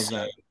was getting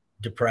so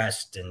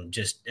depressed and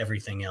just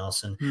everything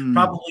else. And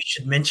probably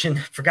should mention,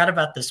 forgot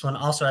about this one,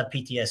 also had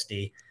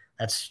PTSD.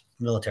 That's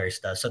military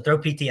stuff. So throw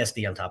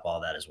PTSD on top of all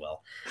that as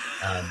well,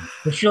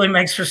 which really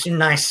makes for some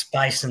nice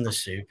spice in the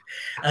soup.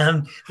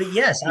 But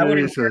yes, I would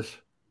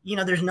encourage,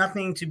 there's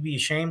nothing to be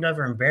ashamed of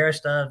or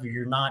embarrassed of.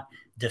 You're not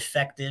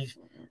defective.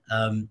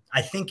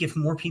 I think if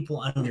more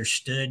people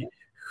understood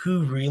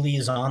who really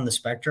is on the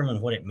spectrum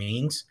and what it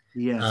means,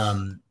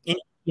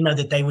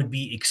 that they would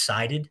be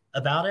excited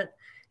about it.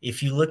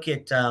 If you look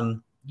at,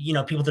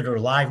 people that are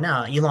alive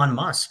now, Elon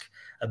Musk,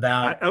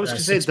 about, I was going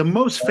to say the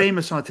most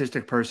famous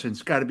autistic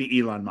person's got to be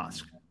Elon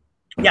Musk.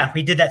 Yeah,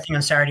 he did that thing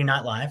on Saturday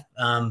Night Live.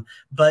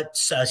 But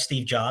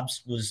Steve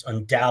Jobs was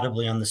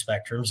undoubtedly on the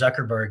spectrum.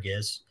 Zuckerberg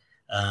is.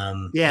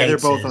 They're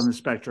both on the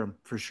spectrum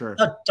for sure.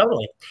 Oh,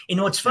 totally.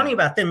 What's funny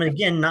about them, and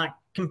again, not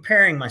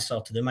comparing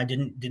myself to them, I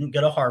didn't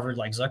go to Harvard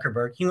like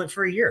Zuckerberg. He went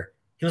for a year.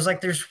 He was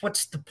like,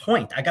 what's the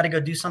point? I got to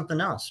go do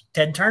something else.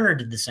 Ted Turner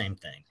did the same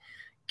thing.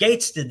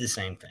 Gates did the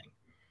same thing.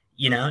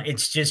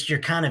 It's just, you're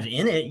kind of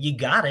in it. You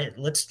got it.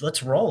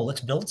 Let's roll.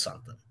 Let's build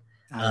something.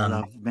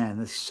 Man,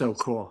 that's so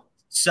cool.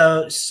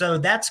 So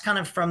that's kind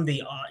of from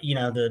the,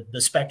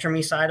 the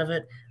spectrum-y side of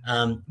it.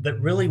 But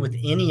really with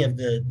any of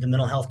the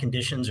mental health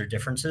conditions or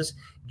differences,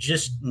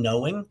 just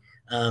knowing,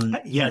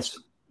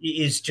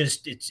 is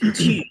just, it's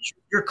huge.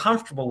 You're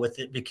comfortable with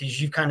it because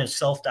you've kind of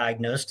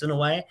self-diagnosed in a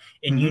way.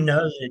 And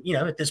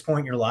that, at this point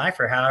in your life,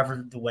 or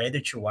however the way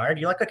that you're wired,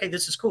 you're like, okay,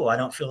 this is cool. I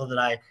don't feel that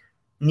I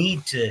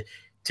need to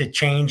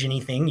change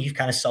anything. You've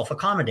kind of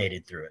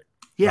self-accommodated through it.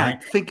 Yeah,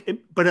 right?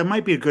 But it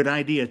might be a good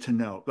idea to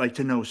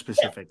know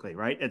specifically,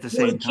 right? At the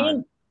same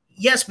time.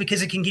 Yes,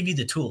 because it can give you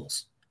the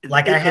tools.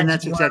 Like I had I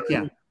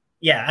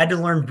had to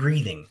learn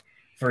breathing,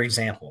 for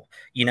example.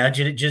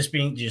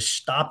 Just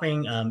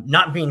stopping,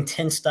 not being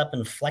tensed up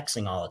and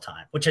flexing all the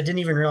time, which I didn't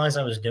even realize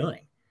I was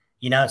doing.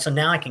 So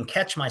now I can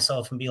catch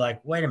myself and be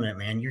like, wait a minute,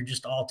 man, you're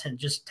just all tense.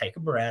 Just take a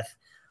breath,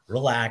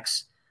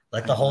 relax,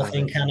 let the whole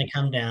thing kind of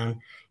come down.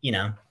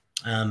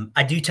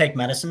 I do take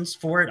medicines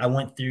for it. I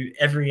went through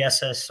every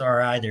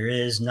SSRI there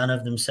is. None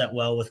of them set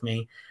well with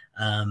me.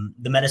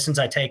 The medicines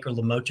I take are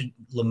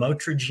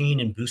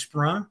lamotrigine and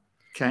buspirone.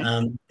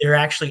 Okay. They're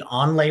actually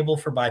on label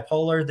for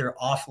bipolar.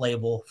 They're off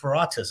label for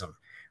autism,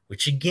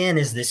 which again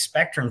is this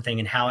spectrum thing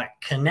and how it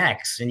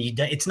connects. And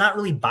it's not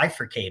really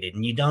bifurcated,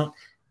 and you don't,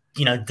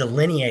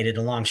 delineate it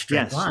along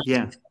straight lines.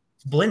 Yeah. It's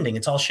blending.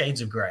 It's all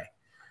shades of gray.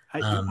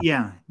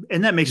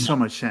 And that makes so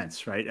much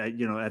sense, right?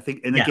 I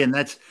think, and again,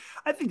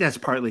 I think that's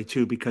partly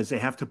too because they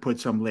have to put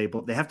some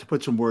label, they have to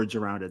put some words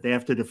around it, they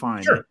have to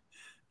define it,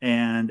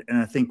 And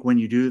I think when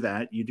you do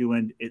that, you do,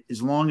 and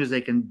as long as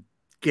they can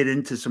get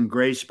into some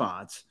gray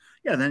spots,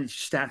 yeah, then it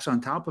stacks on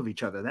top of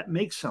each other. That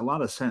makes a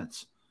lot of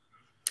sense.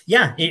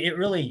 Yeah, it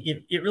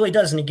really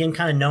does. And again,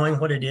 kind of knowing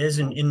what it is,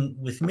 and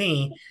with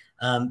me,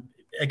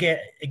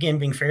 again,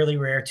 being fairly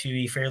rare to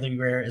be fairly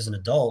rare as an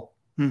adult.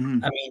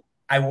 Mm-hmm. I mean,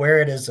 I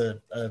wear it as a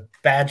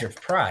badge of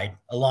pride,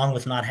 along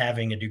with not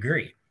having a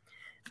degree.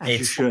 As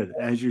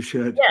you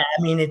should. Yeah,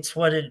 I mean, it's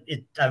what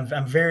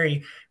I'm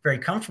very, very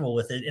comfortable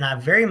with it, and I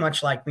very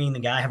much like being the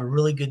guy. I have a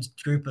really good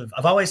group of.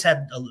 I've always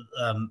had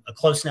a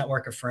close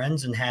network of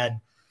friends, and had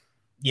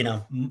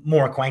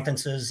more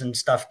acquaintances and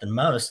stuff than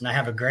most. And I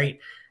have a great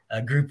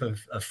group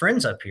of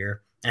friends up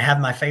here. I have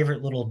my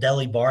favorite little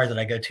deli bar that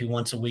I go to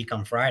once a week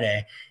on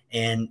Friday.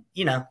 And,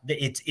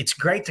 it's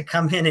great to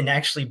come in and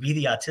actually be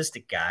the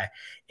autistic guy.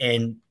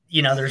 And,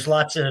 there's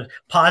lots of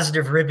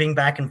positive ribbing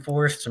back and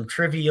forth. Some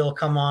trivia will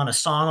come on, a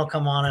song will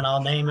come on, and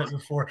I'll name it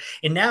before.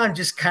 And now I'm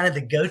just kind of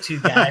the go-to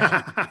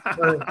guy.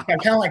 I'm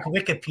kind of like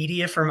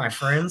Wikipedia for my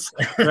friends.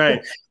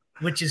 Right.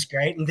 Which is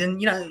great. And then,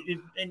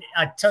 and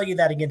I tell you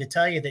that again to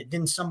tell you that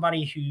then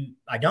somebody who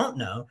I don't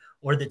know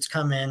or that's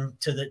come in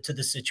to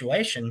the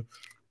situation,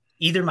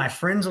 either my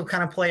friends will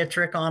kind of play a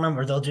trick on them,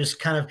 or they'll just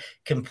kind of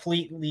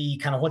completely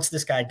kind of, what's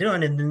this guy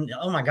doing? And then,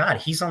 oh my God,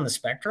 he's on the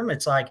spectrum.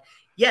 It's like,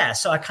 yeah.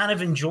 So I kind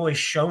of enjoy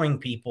showing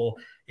people.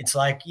 It's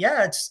like,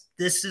 yeah, it's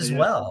this as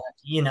well,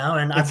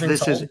 and I've been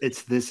told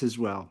it's this as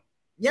well.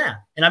 Yeah.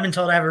 And I've been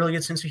told I have a really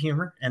good sense of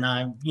humor, and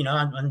I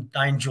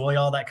enjoy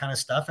all that kind of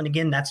stuff. And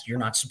again, you're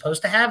not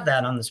supposed to have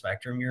that on the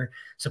spectrum. You're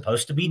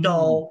supposed to be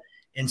dull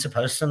and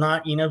supposed to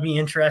not, be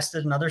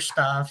interested in other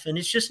stuff. And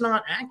it's just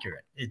not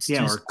accurate. It's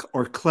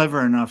or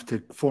clever enough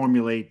to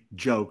formulate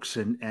jokes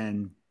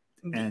and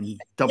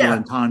double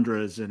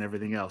entendres and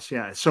everything else.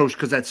 Yeah. So,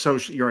 cause that's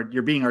social,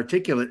 you're being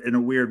articulate in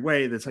a weird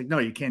way. That's like, no,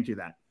 you can't do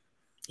that.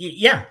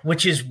 Yeah.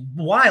 Which is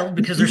wild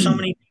because there's so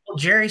many people.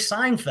 Jerry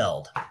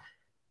Seinfeld.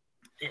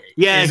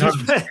 Yeah,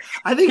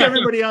 I think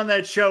everybody on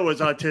that show was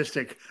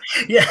autistic.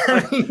 Yeah,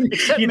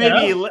 except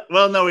maybe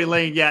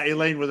Elaine. Yeah,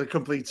 Elaine was a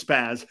complete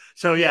spaz.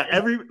 So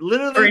yeah,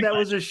 literally that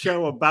was a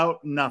show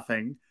about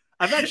nothing.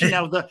 I've actually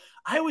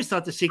I always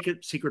thought the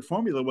secret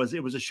formula was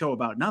it was a show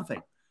about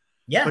nothing.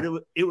 Yeah, but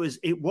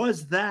it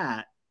was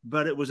that,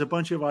 but it was a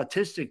bunch of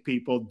autistic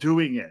people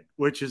doing it,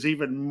 which is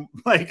even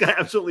like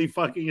absolutely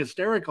fucking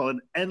hysterical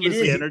and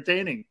endlessly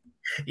entertaining.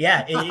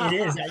 Yeah, it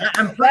is.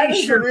 I'm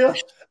pretty sure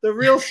the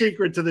real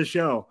secret to the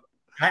show.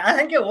 I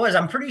think it was.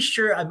 I'm pretty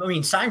sure. I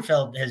mean,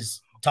 Seinfeld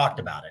has talked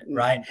about it,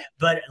 right?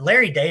 But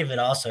Larry David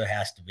also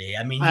has to be.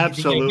 I mean,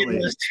 absolutely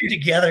getting those two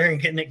together and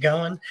getting it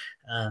going.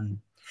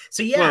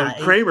 So yeah,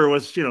 Kramer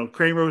was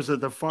at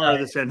the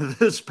farthest end of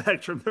the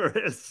spectrum there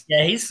is.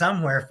 Yeah, he's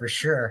somewhere for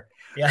sure.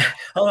 Yeah.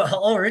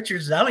 Oh,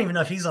 Richards. I don't even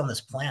know if he's on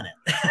this planet.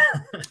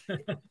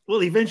 Well,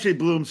 he eventually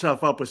blew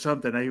himself up with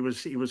something. He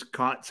was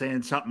caught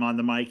saying something on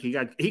the mic. He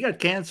got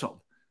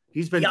canceled.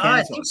 He's been canceled.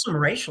 I think some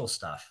racial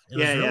stuff. It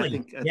was really, I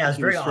think it was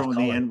very throwing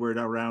the N-word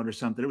around or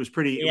something. It was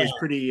pretty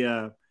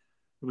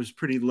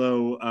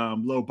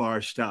low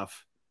bar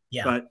stuff.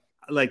 Yeah. But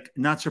like,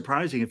 not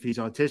surprising if he's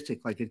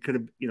autistic. Like, it could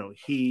have,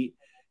 he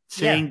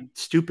saying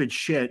stupid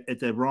shit at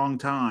the wrong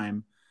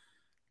time.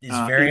 Is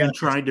very even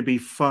trying to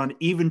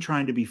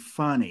be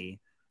funny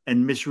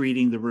and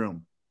misreading the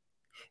room.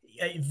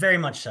 Very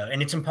much so.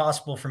 And it's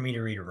impossible for me to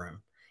read a room.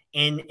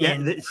 And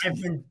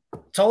I've been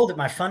told that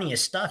my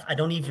funniest stuff, I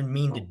don't even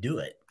mean to do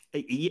it.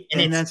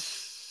 And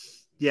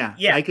that's,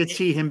 I could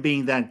see him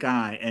being that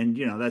guy. And,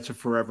 that's a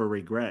forever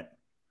regret.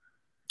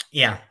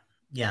 Yeah.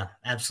 Yeah,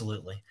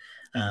 absolutely.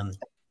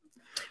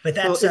 But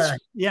that's I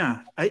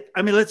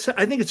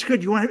think it's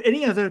good. You want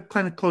any other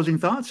kind of closing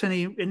thoughts?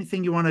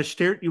 Anything you want to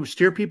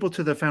steer people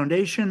to the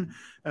foundation,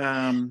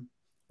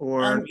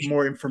 or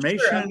more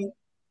information? Sure. I mean,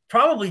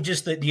 probably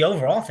just the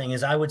overall thing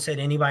is I would say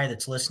to anybody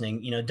that's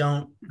listening,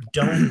 don't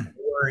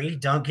worry,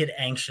 don't get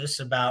anxious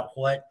about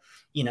what,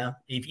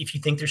 if you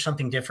think there's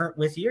something different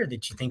with you or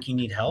that you think you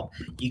need help,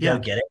 you go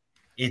get it.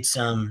 It's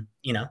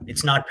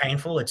it's not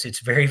painful. It's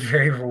very,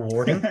 very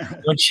rewarding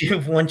once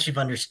you've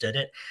understood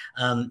it.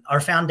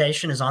 Our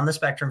foundation is On the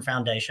Spectrum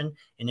Foundation,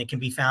 and it can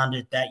be found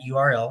at that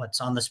URL.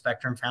 It's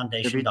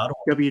onthespectrumfoundation.org.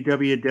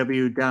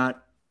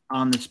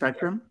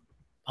 www.onthespectrum.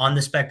 On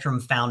the Spectrum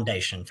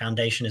Foundation.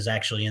 Foundation is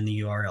actually in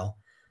the URL,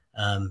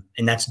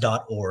 and that's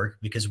 .org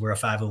because we're a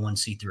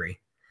 501c3.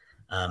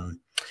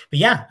 But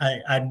yeah,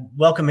 I'd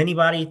welcome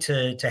anybody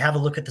to have a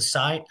look at the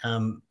site.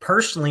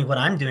 Personally, what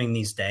I'm doing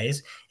these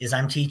days is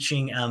I'm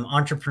teaching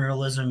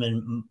entrepreneurialism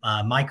and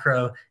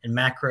micro and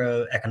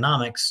macro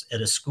economics at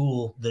a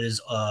school that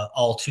is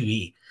all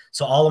 2E.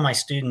 So all of my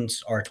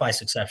students are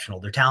twice exceptional.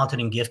 They're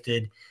talented and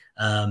gifted.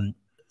 A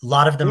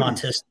lot of them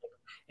autistic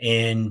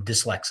and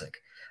dyslexic.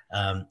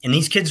 And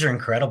these kids are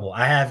incredible.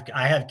 I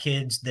have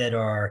kids that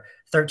are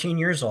 13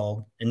 years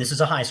old, and this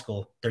is a high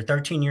school. They're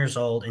 13 years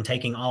old and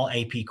taking all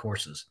AP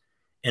courses,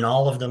 and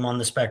all of them on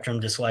the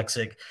spectrum,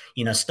 dyslexic,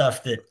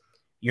 stuff that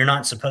you're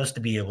not supposed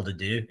to be able to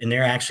do. And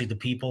they're actually the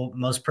people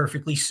most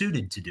perfectly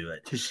suited to do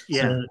it.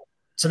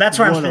 So that's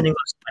where I'm spending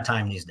most of my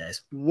time these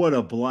days. What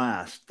a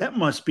blast. That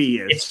must be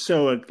it's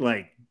so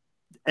like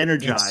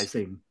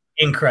energizing.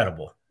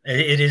 Incredible.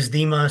 It is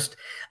the most,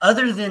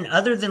 other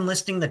than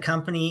listing the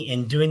company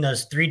and doing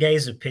those 3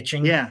 days of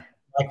pitching,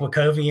 like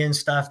Wachovia and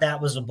stuff,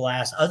 that was a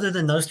blast. Other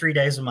than those 3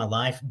 days of my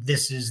life,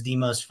 this is the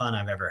most fun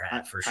I've ever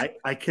had, for sure.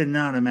 I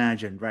cannot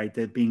imagine, right,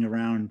 that being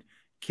around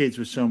kids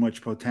with so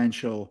much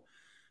potential,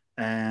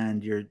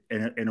 and you're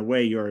in a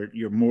way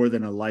you're more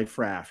than a life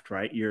raft,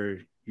 right?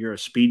 You're a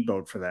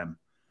speedboat for them.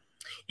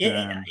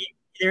 There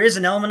is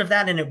an element of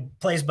that, and it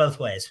plays both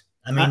ways.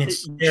 I mean,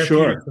 it's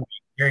sure,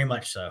 very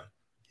much so.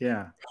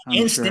 Yeah,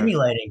 and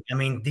stimulating. I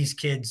mean, these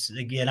kids,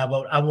 again, I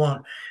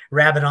won't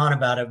rabbit on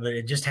about it,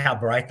 but just how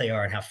bright they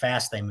are and how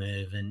fast they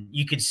move. And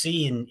you could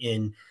see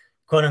in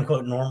quote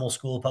unquote normal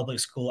school,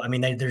 public school, I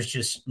mean, there's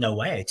just no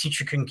way a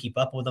teacher couldn't keep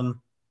up with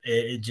them.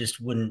 It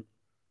just wouldn't.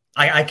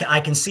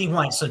 I can see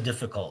why it's so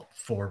difficult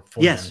for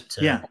them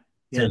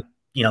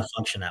to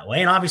function that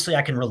way. And obviously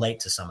I can relate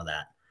to some of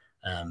that.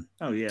 And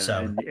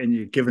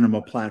you're giving them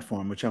a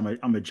platform, which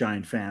I'm a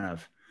giant fan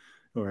of.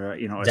 Or,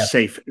 a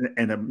safe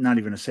and not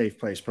even a safe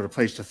place, but a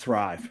place to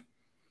thrive.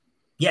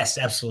 Yes,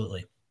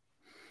 absolutely.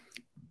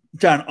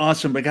 John,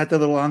 awesome. I got the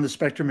little on the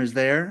spectrum is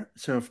there.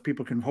 So if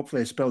people can,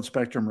 hopefully I spelled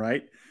spectrum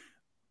right.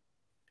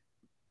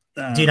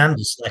 Dude, I'm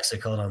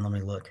dyslexic. Hold on, let me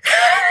look.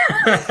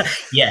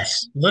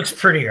 Yes, looks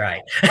pretty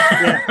right.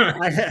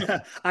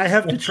 I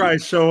have to try.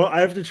 So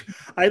I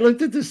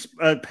looked at this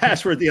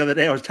password the other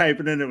day. I was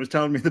typing in, it was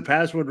telling me the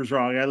password was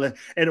wrong.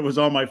 And it was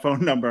on my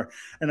phone number.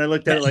 And I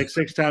looked at it like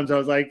 6 times. I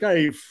was like, are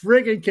you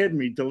friggin' kidding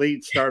me?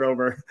 Delete, start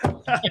over.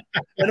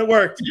 And it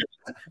worked.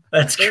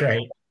 That's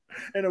great.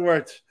 And it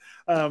worked.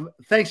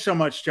 Thanks so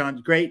much, John.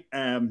 Great.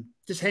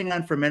 Just hang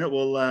on for a minute.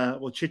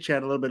 We'll chit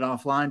chat a little bit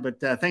offline, but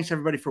thanks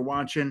everybody for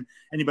watching.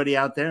 Anybody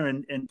out there,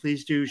 and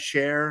please do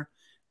share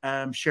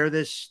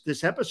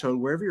this episode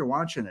wherever you're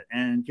watching it,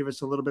 and give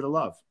us a little bit of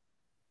love.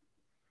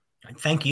 Thank you.